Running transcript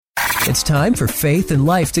It's time for Faith and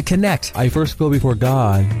Life to connect. I first go before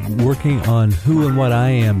God, working on who and what I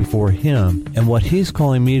am before Him and what He's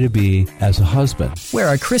calling me to be as a husband. Where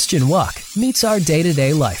our Christian walk meets our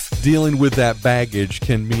day-to-day life. Dealing with that baggage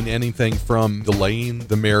can mean anything from delaying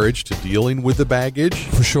the marriage to dealing with the baggage.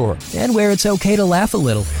 For sure. And where it's okay to laugh a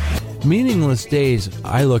little. Meaningless days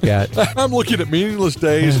I look at. I'm looking at meaningless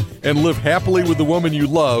days and live happily with the woman you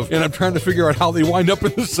love, and I'm trying to figure out how they wind up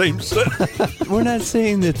in the same sentence. We're not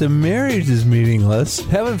saying that the marriage is meaningless.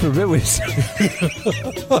 Heaven forbid we say.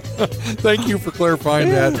 Thank you for clarifying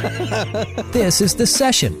that. This is The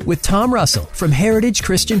Session with Tom Russell from Heritage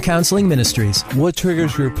Christian Counseling Ministries. What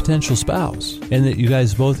triggers your potential spouse? And that you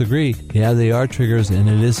guys both agree, yeah, they are triggers, and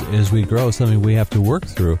it is, as we grow, something we have to work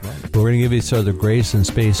through. But we're going to give each other grace and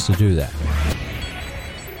space to do that.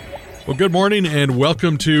 Well, good morning and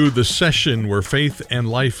welcome to The Session where faith and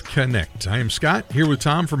life connect. I am Scott, here with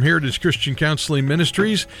Tom from Heritage Christian Counseling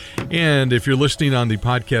Ministries. And if you're listening on the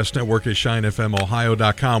podcast network at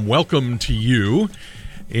shinefmohio.com, welcome to you.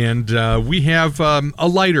 And we have a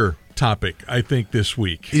lighter topic, I think, this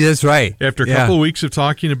week. That's right. After a couple of weeks of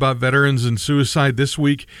talking about veterans and suicide, this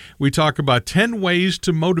week we talk about 10 ways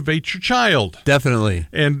to motivate your child. Definitely.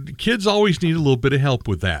 And kids always need a little bit of help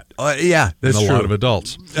with that. Yeah, that's and a true. lot of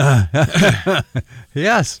adults.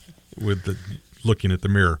 Yes. With the looking at the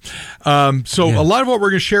mirror. A lot of what we're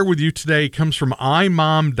going to share with you today comes from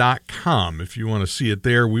imom.com. If you want to see it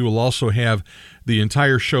there, we will also have the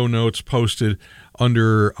entire show notes posted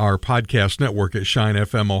under our podcast network at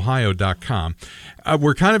shinefmohio.com.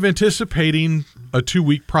 We're kind of anticipating a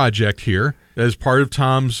 2-week project here. As part of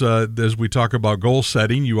Tom's, as we talk about goal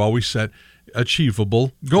setting, you always set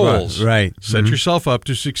achievable goals. Right. Set yourself up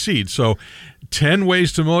to succeed. So 10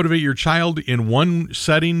 ways to motivate your child in one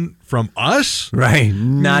setting from us? Right.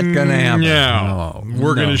 Not going to happen. No.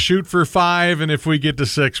 We're going to shoot for 5, and if we get to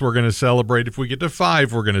 6, we're going to celebrate. If we get to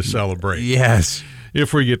 5, we're going to celebrate. Yes.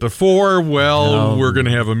 If we get to 4, we're going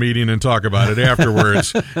to have a meeting and talk about it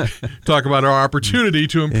afterwards. Talk about our opportunity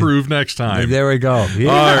to improve next time. There we go. Yeah,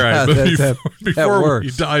 all right. But before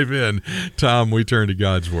we dive in, Tom, we turn to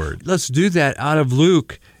God's Word. Let's do that out of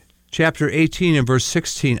Luke chapter 18 and verse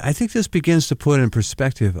 16. I think this begins to put in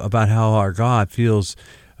perspective about how our God feels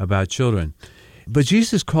about children. But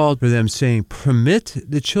Jesus called for them, saying, "Permit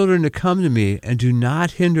the children to come to me, and do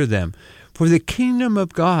not hinder them. For the kingdom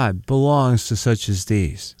of God belongs to such as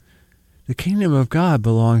these." The kingdom of God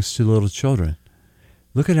belongs to little children.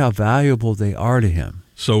 Look at how valuable they are to Him.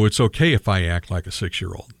 So it's okay if I act like a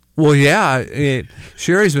 6-year-old. Well, yeah.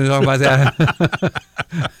 Sherry's been talking about that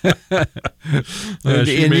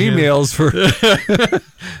in emails for...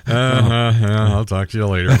 I'll talk to you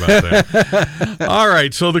later about that. All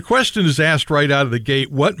right. So the question is asked right out of the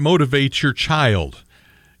gate, what motivates your child?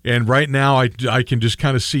 And right now, I can just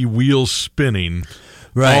kind of see wheels spinning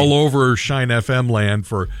all over Shine FM land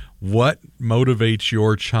for what motivates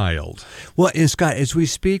your child. Well, and Scott, as we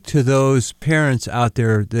speak to those parents out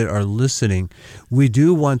there that are listening, we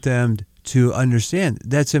do want them to understand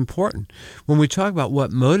that's important. When we talk about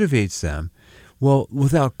what motivates them, well,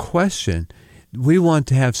 without question, we want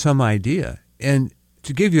to have some idea. And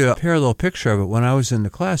to give you a parallel picture of it, when I was in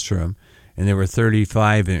the classroom, and there were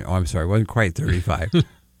 35, it wasn't quite 35.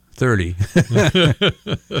 30.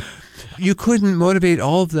 You couldn't motivate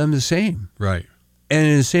all of them the same. Right. And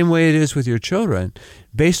in the same way it is with your children,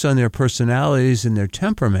 based on their personalities and their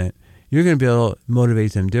temperament, you're going to be able to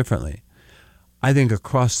motivate them differently. I think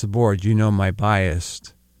across the board, my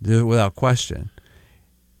bias, without question.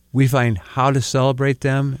 We find how to celebrate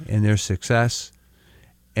them and their success,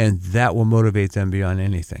 and that will motivate them beyond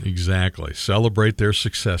anything. Exactly. Celebrate their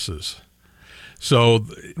successes. So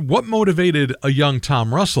what motivated a young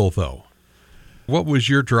Tom Russell, though? What was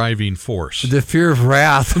your driving force? The fear of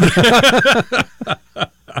wrath.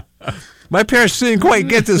 My parents didn't quite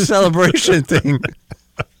get the celebration thing.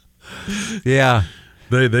 Yeah.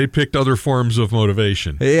 They picked other forms of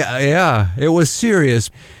motivation. Yeah. It was serious.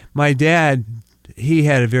 My dad, he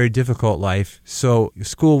had a very difficult life, so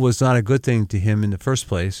school was not a good thing to him in the first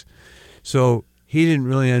place. So he didn't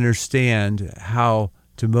really understand how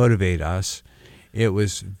to motivate us. It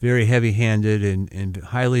was very heavy-handed and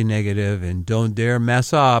highly negative, and don't dare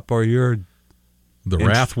mess up or the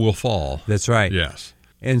wrath will fall. That's right. Yes.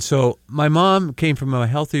 And so my mom came from a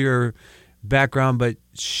healthier background, but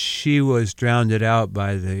she was drowned out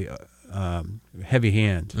by the heavy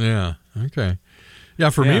hand. Yeah, okay. Yeah,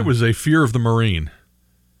 for me it was a fear of the Marine.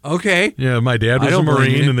 Okay. Yeah, my dad was a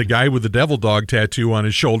Marine, and the guy with the devil dog tattoo on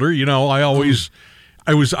his shoulder, I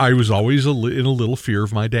I was always in a little fear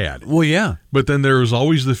of my dad. Well, yeah. But then there was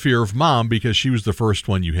always the fear of Mom because she was the first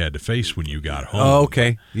one you had to face when you got home. Oh,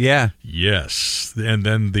 okay. Yeah. Yes. And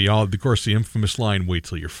then of course the infamous line, "Wait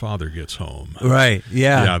till your father gets home." Right.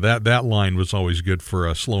 Yeah. Yeah, that line was always good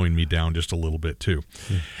for slowing me down just a little bit too.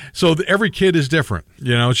 So every kid is different.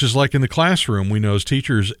 It's just like in the classroom. We know as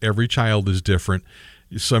teachers, every child is different.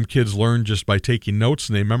 Some kids learn just by taking notes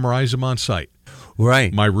and they memorize them on sight.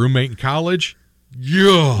 Right. My roommate in college,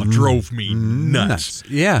 drove me nuts.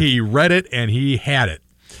 Yeah. He read it and he had it.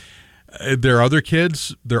 There are other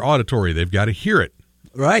kids, they're auditory. They've got to hear it.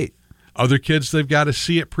 Right. Other kids, they've got to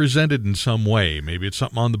see it presented in some way. Maybe it's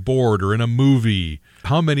something on the board or in a movie.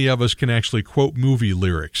 How many of us can actually quote movie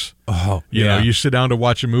lyrics? Oh, You know, you sit down to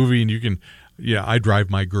watch a movie and you can, I drive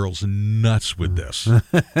my girls nuts with this.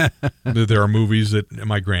 There are movies that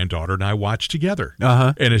my granddaughter and I watch together.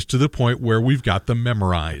 Uh-huh. And it's to the point where we've got them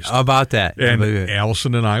memorized. How about that? And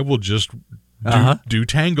Allison and I will just do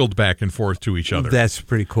Tangled back and forth to each other. That's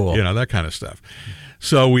pretty cool. That kind of stuff.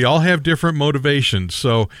 So we all have different motivations.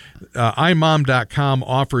 So imom.com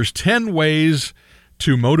offers 10 ways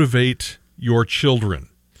to motivate your children.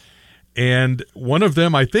 And one of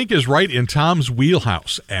them, I think, is right in Tom's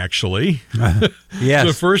wheelhouse, actually. Yes.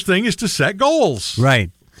 The first thing is to set goals.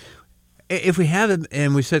 Right. If we have it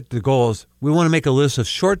and we set the goals, we want to make a list of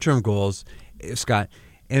short-term goals, Scott,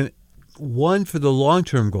 and one for the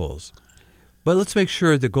long-term goals. But let's make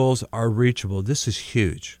sure the goals are reachable. This is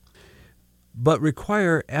huge, but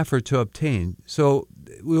require effort to obtain. So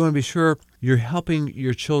we want to be sure you're helping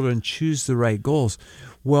your children choose the right goals.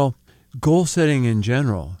 Well, goal setting in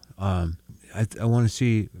general, I want to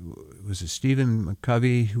see, was it Stephen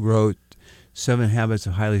McCovey who wrote 7 Habits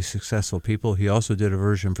of Highly Successful People? He also did a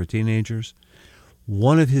version for teenagers.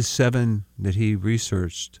 One of his 7 that he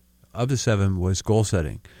researched, of the 7, was goal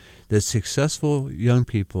setting. That successful young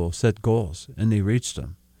people set goals and they reached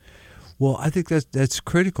them. Well, I think that's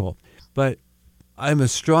critical. But I'm a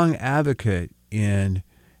strong advocate in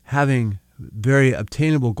having very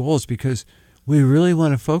obtainable goals because we really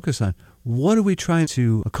want to focus on what are we trying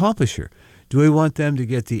to accomplish here. Do we want them to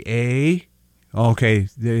get the A? Okay,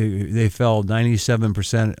 they fell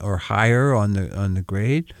 97% or higher on the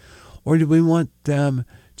grade, or do we want them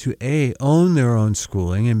to A, own their own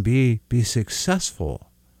schooling, and B, be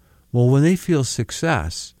successful? Well, when they feel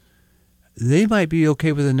success, they might be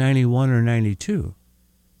okay with a 91 or 92,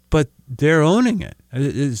 but they're owning it.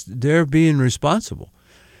 They're being responsible.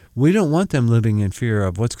 We don't want them living in fear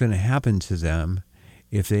of what's going to happen to them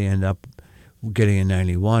if they end up getting a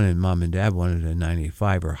 91 and mom and dad wanted a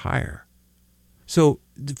 95 or higher. So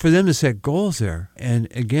for them to set goals there, and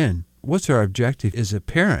again, what's our objective as a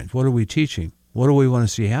parent? What are we teaching? What do we want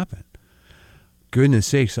to see happen? Goodness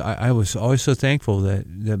sakes, I was always so thankful that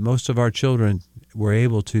most of our children were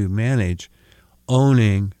able to manage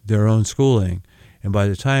owning their own schooling. And by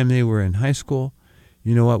the time they were in high school,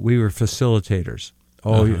 you know what? We were facilitators.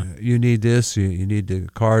 Oh, you need this. You need the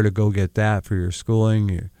car to go get that for your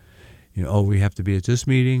schooling. We have to be at this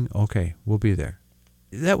meeting. Okay, we'll be there.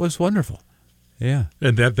 That was wonderful. Yeah.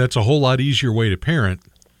 And that's a whole lot easier way to parent,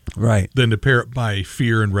 right, than to parent by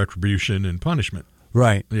fear and retribution and punishment.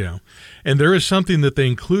 Right. And there is something that they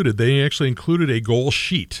included. They actually included a goal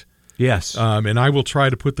sheet. Yes. And I will try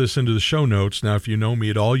to put this into the show notes. Now, if you know me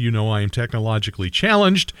at all, you know I am technologically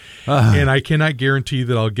challenged, and I cannot guarantee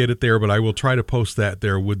that I'll get it there, but I will try to post that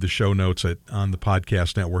there with the show notes on the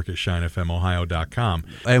podcast network at shinefmohio.com.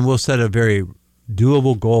 And we'll set a very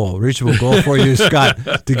doable goal, reachable goal for you, Scott,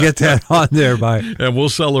 to get that on there by. And we'll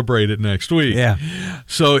celebrate it next week. Yeah.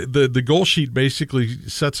 So the goal sheet basically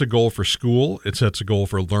sets a goal for school. It sets a goal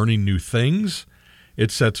for learning new things. It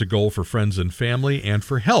sets a goal for friends and family and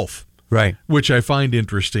for health. Right. Which I find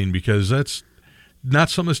interesting because that's not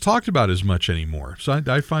something that's talked about as much anymore. So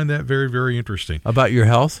I find that very, very interesting. About your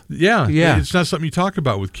health? Yeah. It's not something you talk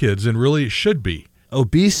about with kids, and really it should be.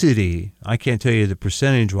 Obesity, I can't tell you the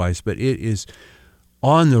percentage-wise, but it is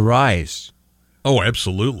on the rise. Oh,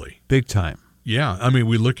 absolutely. Big time. Yeah. I mean,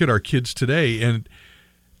 we look at our kids today, and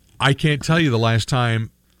I can't tell you the last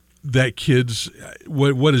time that kids,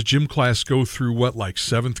 what does gym class go through, like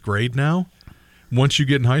 7th grade now? Once you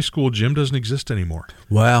get in high school, gym doesn't exist anymore.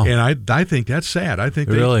 Wow. And I think that's sad. I think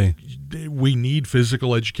really we need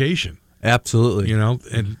physical education. Absolutely.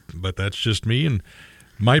 But that's just me, and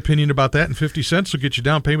my opinion about that, and 50 cents will get you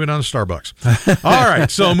down payment on a Starbucks. All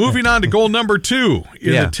right, so moving on to goal number 2.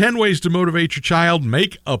 In the 10 ways to motivate your child,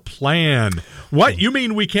 make a plan. What? You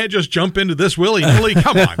mean we can't just jump into this willy-nilly?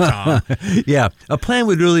 Come on, Tom. Yeah, a plan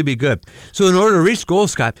would really be good. So in order to reach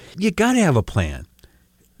goals, Scott, you got to have a plan.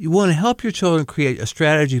 You want to help your children create a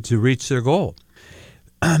strategy to reach their goal.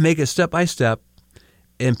 make it step by step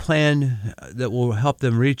and plan that will help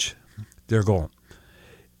them reach their goal.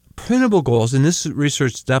 Printable goals, and this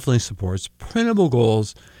research definitely supports, printable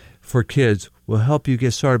goals for kids will help you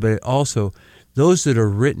get started, but also those that are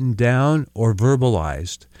written down or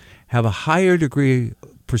verbalized have a higher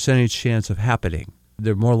percentage chance of happening.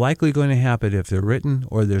 They're more likely going to happen if they're written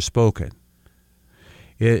or they're spoken.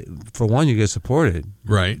 For one, you get supported.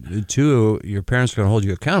 Right. Two, your parents are going to hold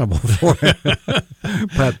you accountable for it.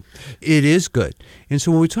 But it is good. And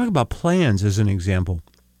so when we talk about plans as an example,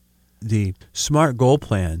 the SMART goal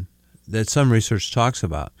plan that some research talks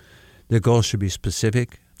about, the goals should be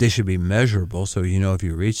specific. They should be measurable so you know if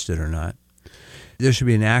you reached it or not. There should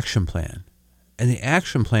be an action plan. And the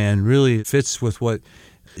action plan really fits with what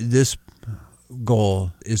this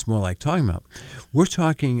goal is more like talking about. We're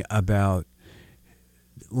talking about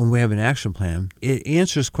when we have an action plan, it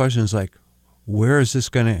answers questions like, where is this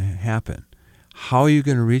going to happen? How are you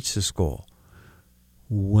going to reach this goal?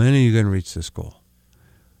 When are you going to reach this goal?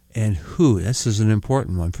 And who? This is an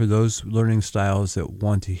important one for those learning styles that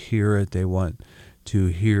want to hear it, they want to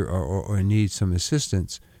hear or need some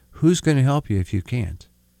assistance. Who's going to help you if you can't?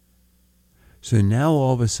 So now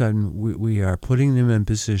all of a sudden we are putting them in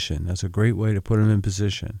position. That's a great way to put them in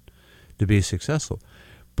position to be successful.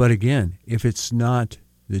 But again, if it's not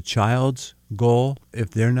the child's goal,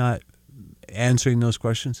 if they're not answering those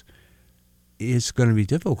questions, it's going to be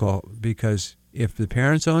difficult because if the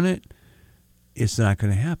parents own it, it's not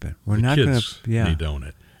going to happen. We're not going to need to own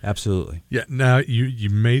it. Absolutely. Yeah. Now, you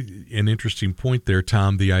made an interesting point there,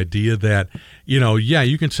 Tom, the idea that,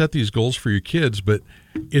 you can set these goals for your kids, but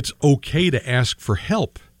it's okay to ask for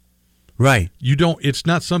help. Right. It's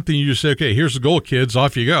not something you just say, okay, here's the goal, kids,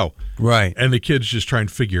 off you go. Right. And the kids just try and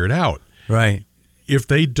figure it out. Right. If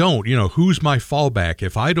they don't, who's my fallback?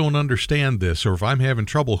 If I don't understand this or if I'm having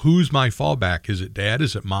trouble, who's my fallback? Is it dad?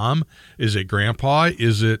 Is it mom? Is it grandpa?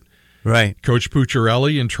 Is it Coach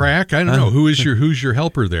Pucciarelli in track? I don't know. Who's your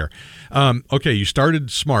helper there? Okay, you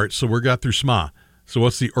started SMART, so we got through SMA. So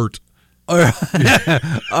what's the ERT?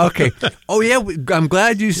 Okay. Oh, yeah, I'm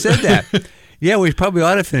glad you said that. Yeah, we probably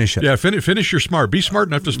ought to finish it. Yeah, finish your SMART. Be smart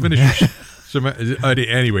enough to finish your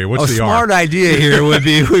anyway, what's the R? A smart idea here would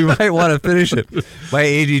be we might want to finish it. My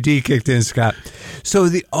ADD kicked in, Scott. So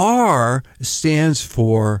the R stands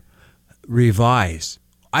for revise.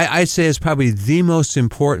 I'd say it's probably the most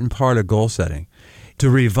important part of goal setting. To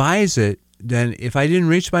revise it, then if I didn't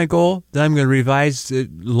reach my goal, then I'm going to revise it,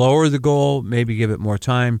 lower the goal, maybe give it more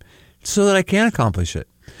time so that I can accomplish it.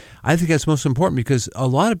 I think that's most important because a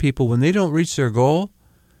lot of people, when they don't reach their goal,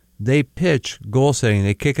 they pitch goal setting.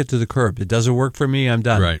 They kick it to the curb. It doesn't work for me. I'm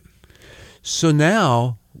done. Right. So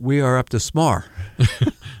now we are up to SMAR.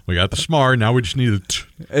 We got the SMAR. Now we just need a T.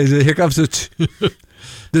 Here comes the T.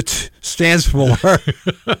 The T stands for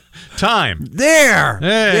time. There.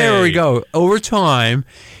 Hey. There we go. Over time,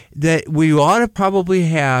 that we ought to probably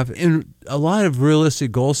have, in a lot of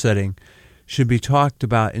realistic goal setting should be talked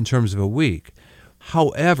about in terms of a week.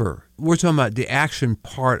 However, we're talking about the action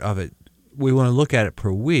part of it. We want to look at it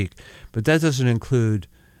per week, but that doesn't include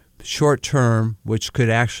short term, which could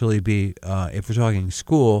actually be, if we're talking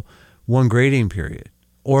school, one grading period,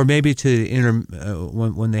 or maybe to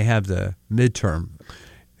when they have the midterm,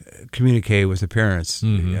 communicate with the parents.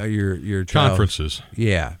 Mm-hmm. Your child, conferences.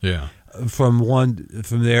 Yeah. From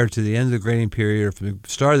there to the end of the grading period, or from the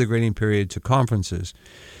start of the grading period to conferences.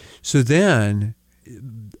 So then,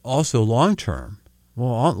 also long term.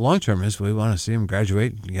 Well, long term is we want to see them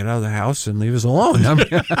graduate, get out of the house, and leave us alone.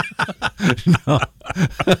 No.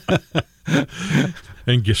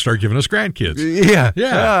 And start giving us grandkids. Yeah.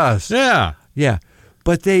 Yes. Yeah.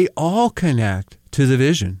 But they all connect to the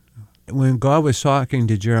vision. When God was talking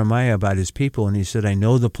to Jeremiah about his people, and he said, I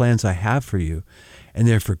know the plans I have for you, and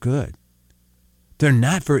they're for good. They're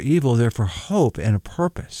not for evil, they're for hope and a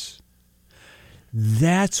purpose.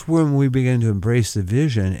 That's when we begin to embrace the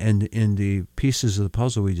vision, and in the pieces of the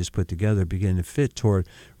puzzle we just put together begin to fit toward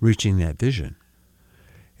reaching that vision.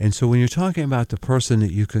 And so when you're talking about the person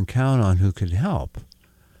that you can count on who can help,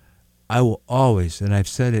 I will always, and I've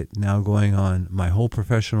said it now going on my whole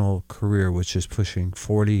professional career, which is pushing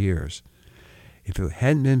 40 years, if it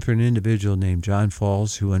hadn't been for an individual named John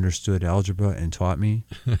Falls who understood algebra and taught me,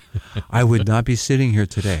 I would not be sitting here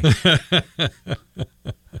today.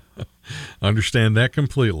 Understand that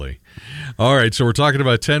completely. All right, so we're talking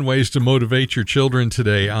about 10 ways to motivate your children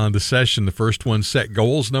today on the session. The first one, set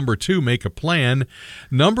goals. Number 2, make a plan.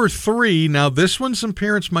 Number 3, now this one some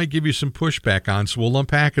parents might give you some pushback on, so we'll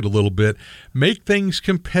unpack it a little bit. Make things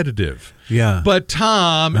competitive. Yeah. But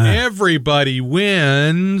Tom, everybody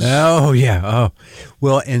wins. Oh, yeah. Oh,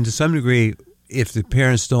 well, and to some degree, if the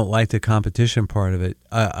parents don't like the competition part of it,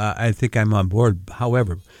 I think I'm on board.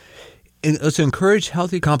 However, let's encourage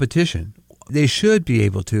healthy competition. They should be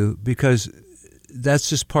able to, because that's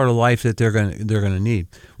just part of life that they're going to need.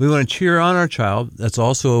 We want to cheer on our child. That's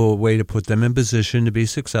also a way to put them in position to be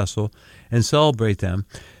successful and celebrate them.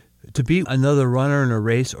 To be another runner in a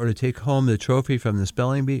race or to take home the trophy from the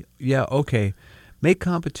spelling bee, yeah, okay. Make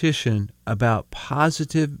competition about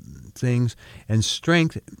positive things and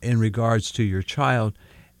strength in regards to your child,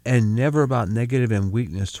 and never about negative and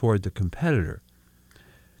weakness toward the competitor.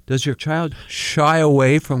 Does your child shy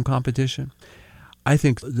away from competition? I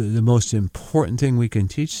think the most important thing we can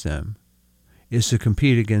teach them is to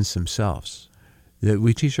compete against themselves. That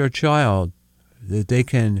we teach our child that they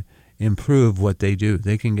can improve what they do.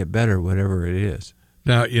 They can get better, whatever it is.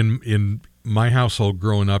 Now, in my household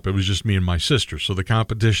growing up, it was just me and my sister, so the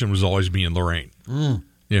competition was always me and Lorraine.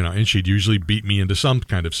 And she'd usually beat me into some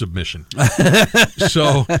kind of submission.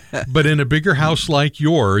 So, but in a bigger house like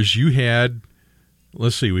yours, you had,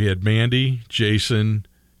 we had Mandy, Jason,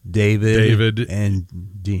 David,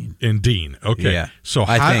 and Dean. Okay. Yeah, so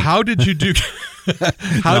how did you do?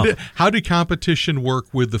 How did competition work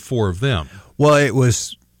with the four of them? Well, it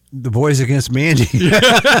was the boys against Mandy.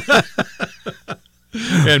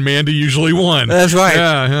 And Mandy usually won. That's right.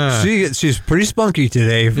 Yeah. She's pretty spunky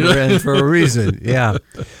today for a reason. Yeah.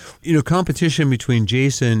 Competition between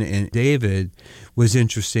Jason and David was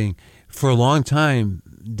interesting. For a long time,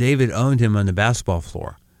 David owned him on the basketball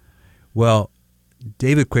floor. Well,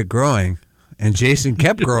 David quit growing, and Jason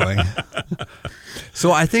kept growing.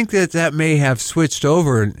 So I think that may have switched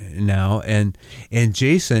over now, and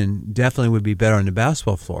Jason definitely would be better on the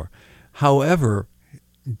basketball floor. However,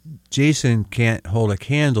 Jason can't hold a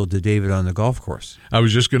candle to David on the golf course. I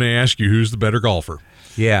was just going to ask you, who's the better golfer?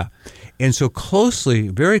 Yeah. And so closely,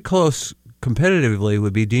 very close competitively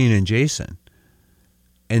would be Dean and Jason.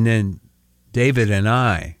 And then David and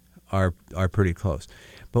I are pretty close.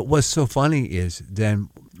 But what's so funny is then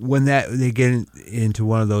when they get into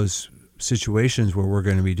one of those situations where we're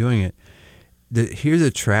going to be doing it, hear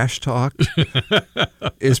the trash talk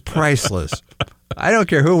is priceless. I don't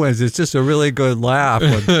care who wins. It's just a really good laugh,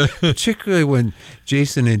 particularly when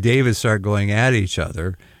Jason and David start going at each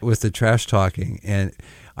other with the trash talking. And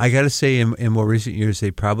I got to say, in more recent years,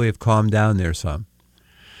 they probably have calmed down there some.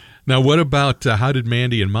 Now, what about how did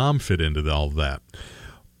Mandy and Mom fit into all of that?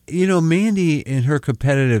 Mandy, in her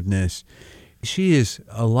competitiveness, she is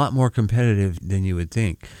a lot more competitive than you would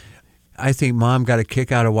think. I think Mom got a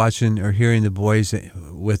kick out of watching or hearing the boys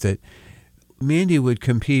with it. Mandy would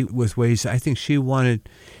compete with ways I think she wanted.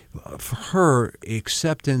 For her,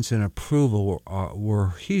 acceptance and approval were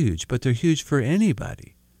huge, but they're huge for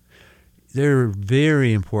anybody. They're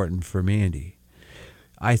very important for Mandy,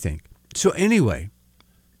 I think. So anyway,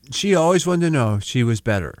 she always wanted to know she was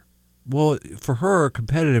better. Well, for her,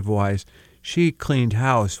 competitive-wise, she cleaned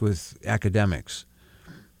house with academics.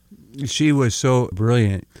 She was so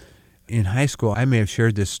brilliant. In high school, I may have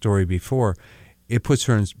shared this story before. It puts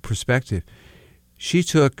her in perspective. She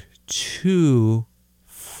took 2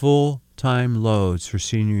 full-time loads her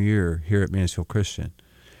senior year here at Mansfield Christian.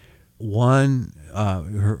 One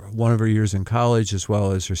of her years in college, as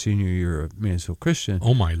well as her senior year at Mansfield Christian.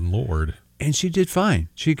 Oh, my Lord. And she did fine.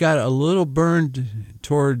 She got a little burned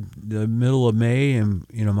toward the middle of May, and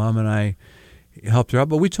Mom and I helped her out.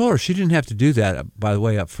 But we told her she didn't have to do that, by the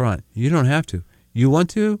way, up front. You don't have to. You want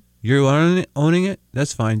to? You're owning it?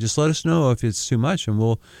 That's fine. Just let us know if it's too much, and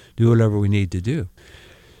we'll do whatever we need to do.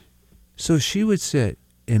 So she would sit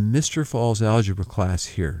in Mr. Fall's algebra class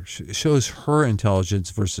here. It shows her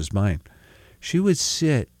intelligence versus mine. She would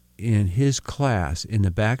sit in his class in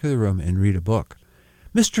the back of the room and read a book.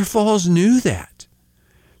 Mr. Falls knew that.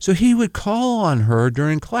 So he would call on her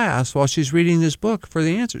during class while she's reading this book for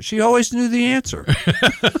the answer. She always knew the answer.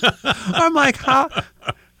 I'm like, how?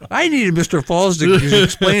 I needed Mr. Falls to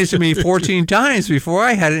explain it to me 14 times before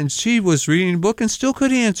I had it, and she was reading a book and still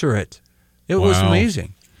could answer it. It was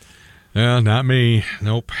amazing. Yeah, not me.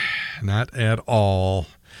 Nope, not at all.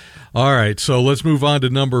 All right, so let's move on to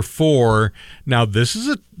number 4. Now,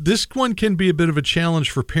 this one can be a bit of a challenge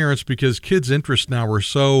for parents because kids' interests now are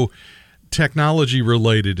so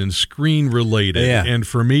technology-related and screen-related. Yeah. And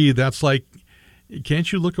for me, that's like,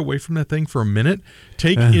 can't you look away from that thing for a minute?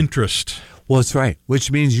 Take interest. Well, that's right, which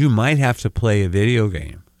means you might have to play a video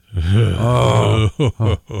game. I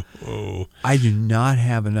do not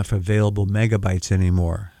have enough available megabytes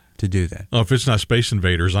anymore to do that. Oh, if it's not Space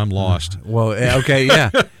Invaders, I'm lost. Well, okay,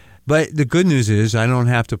 yeah. But the good news is I don't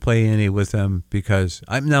have to play any with them because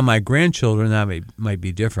now my grandchildren, that might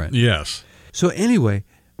be different. Yes. So anyway,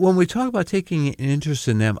 when we talk about taking an interest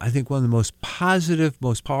in them, I think one of the most positive,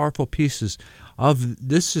 most powerful pieces of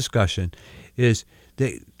this discussion is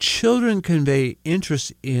that children convey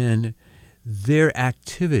interest in their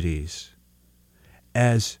activities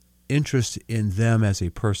as interest in them as a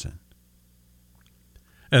person.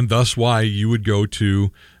 And thus why you would go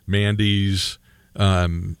to Mandy's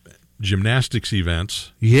gymnastics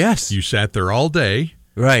events. Yes. You sat there all day.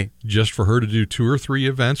 Right. Just for her to do 2 or 3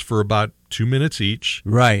 events for about 2 minutes each.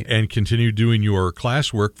 Right. And continue doing your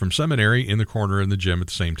classwork from seminary in the corner in the gym at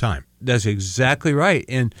the same time. That's exactly right.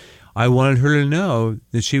 And I wanted her to know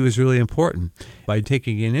that she was really important. By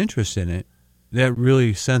taking an interest in it, that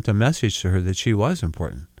really sent a message to her that she was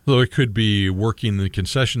important. So it could be working the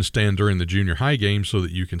concession stand during the junior high game so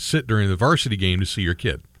that you can sit during the varsity game to see your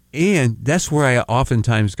kid. And that's where I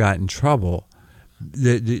oftentimes got in trouble.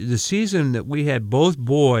 The season that we had both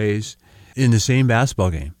boys in the same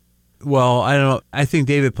basketball game. Well, I don't know. I think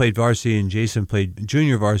David played varsity and Jason played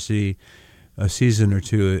junior varsity a season or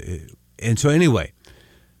two. And so anyway,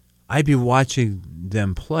 I'd be watching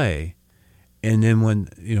them play. And then when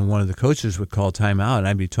one of the coaches would call timeout, and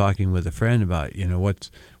I'd be talking with a friend about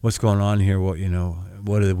what's going on here, what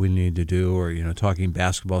do we need to do, or talking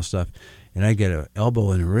basketball stuff, and I get an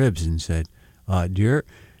elbow in the ribs and said, "Dear,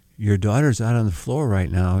 your daughter's out on the floor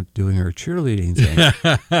right now doing her cheerleading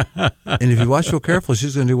thing, and if you watch real careful,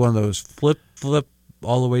 she's going to do one of those flip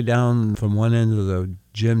all the way down from one end of the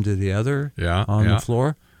gym to the other on the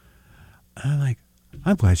floor." And I'm like,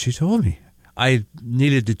 I'm glad she told me. I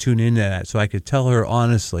needed to tune into that so I could tell her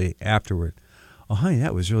honestly afterward, "Oh, honey,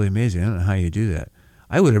 that was really amazing. I don't know how you do that."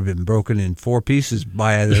 I would have been broken in 4 pieces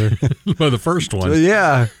by the first one.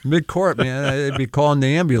 Yeah, mid-court, man. I'd be calling the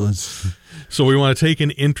ambulance. So we want to take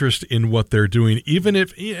an interest in what they're doing, even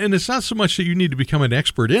if, and it's not so much that you need to become an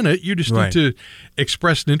expert in it. You just need to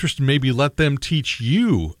express an interest and maybe let them teach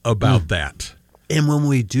you about that. And when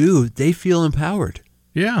we do, they feel empowered.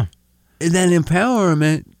 Yeah. And that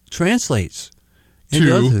empowerment translates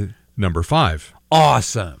to number 5.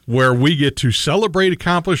 Awesome. Where we get to celebrate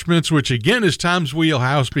accomplishments, which again is Tom's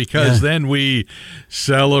wheelhouse because then we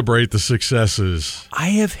celebrate the successes. I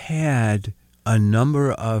have had a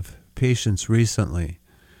number of patients recently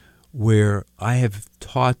where I have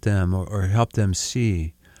taught them or helped them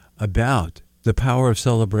see about the power of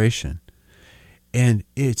celebration. And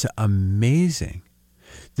it's amazing.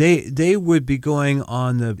 They would be going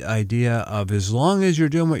on the idea of, as long as you're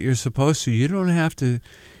doing what you're supposed to, you don't have to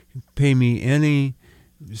pay me any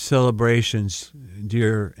celebrations,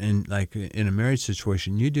 dear. And like in a marriage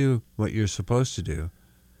situation, you do what you're supposed to do,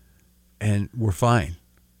 and we're fine.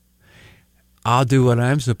 I'll do what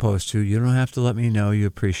I'm supposed to. You don't have to let me know you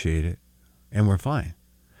appreciate it, and we're fine.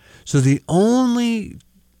 So the only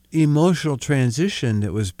emotional transition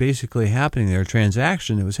that was basically happening there,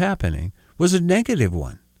 transaction that was happening, was a negative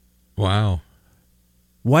one. Wow.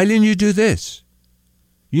 Why didn't you do this?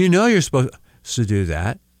 You know you're supposed to do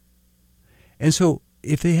that. And so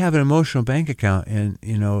if they have an emotional bank account and,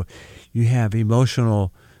 you have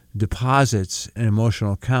emotional deposits and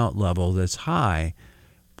emotional account level that's high,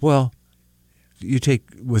 well, you take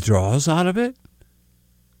withdrawals out of it,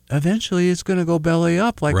 eventually it's going to go belly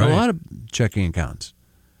up like a lot of checking accounts.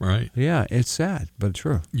 Right. Yeah, it's sad, but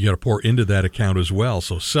true. You got to pour into that account as well.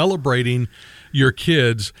 So celebrating your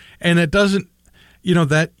kids, and it doesn't,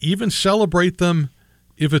 that even celebrate them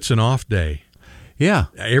if it's an off day. Yeah.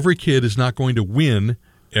 Every kid is not going to win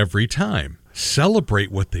every time.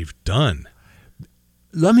 Celebrate what they've done.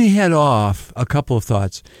 Let me head off a couple of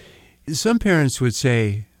thoughts. Some parents would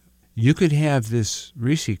say, you could have this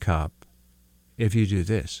Reese cup if you do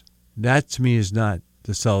this. That, to me, is not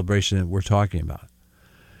the celebration that we're talking about.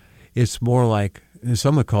 It's more like,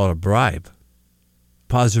 some would call it a bribe,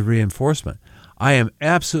 positive reinforcement. I am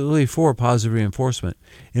absolutely for positive reinforcement.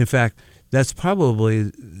 In fact, that's probably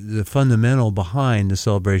the fundamental behind the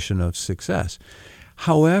celebration of success.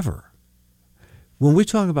 However, when we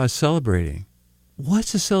talk about celebrating,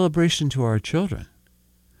 what's a celebration to our children?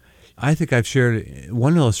 I think I've shared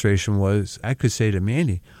one illustration was I could say to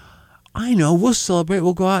Mandy, I know, we'll celebrate.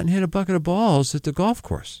 We'll go out and hit a bucket of balls at the golf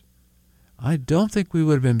course. I don't think we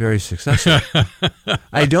would have been very successful.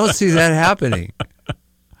 I don't see that happening.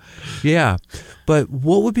 Yeah. But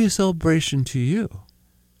what would be a celebration to you?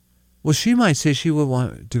 Well, she might say she would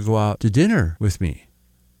want to go out to dinner with me.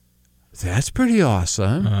 That's pretty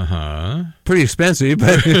awesome. Uh-huh. Pretty expensive,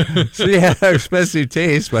 but she had an expensive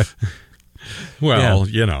taste. But well,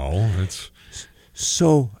 it's...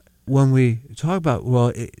 So when we talk about,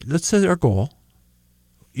 let's set our goal.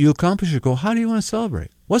 You accomplish your goal. How do you want to celebrate?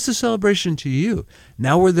 What's the celebration to you?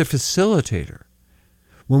 Now we're the facilitator.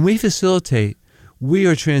 When we facilitate, we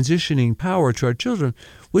are transitioning power to our children,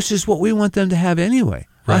 which is what we want them to have anyway.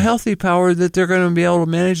 Right. A healthy power that they're going to be able to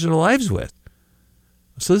manage their lives with.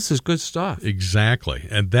 So this is good stuff. Exactly.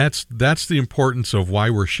 And that's the importance of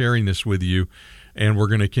why we're sharing this with you. And we're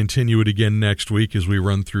going to continue it again next week as we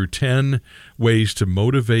run through 10 ways to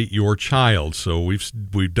motivate your child. So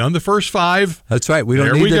we've done the first 5. That's right. We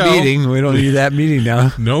don't need the meeting. We don't need that meeting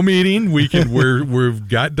now. No meeting. We've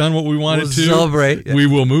got done what we wanted to celebrate. We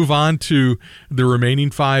will move on to the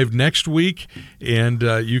remaining 5 next week, and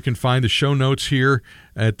you can find the show notes here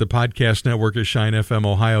at the podcast network at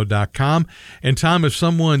shinefmohio.com. And Tom, if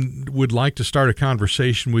someone would like to start a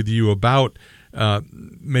conversation with you about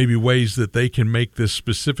maybe ways that they can make this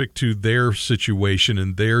specific to their situation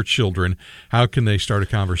and their children, how can they start a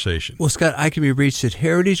conversation? Well, Scott, I can be reached at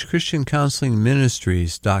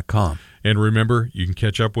heritagechristiancounselingministries.com. And remember, you can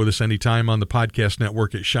catch up with us anytime on the podcast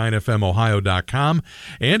network at shinefmohio.com.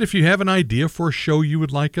 And if you have an idea for a show you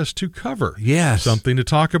would like us to cover, yes, something to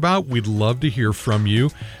talk about, we'd love to hear from you.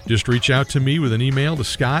 Just reach out to me with an email to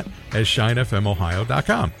Scott at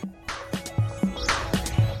shinefmohio.com.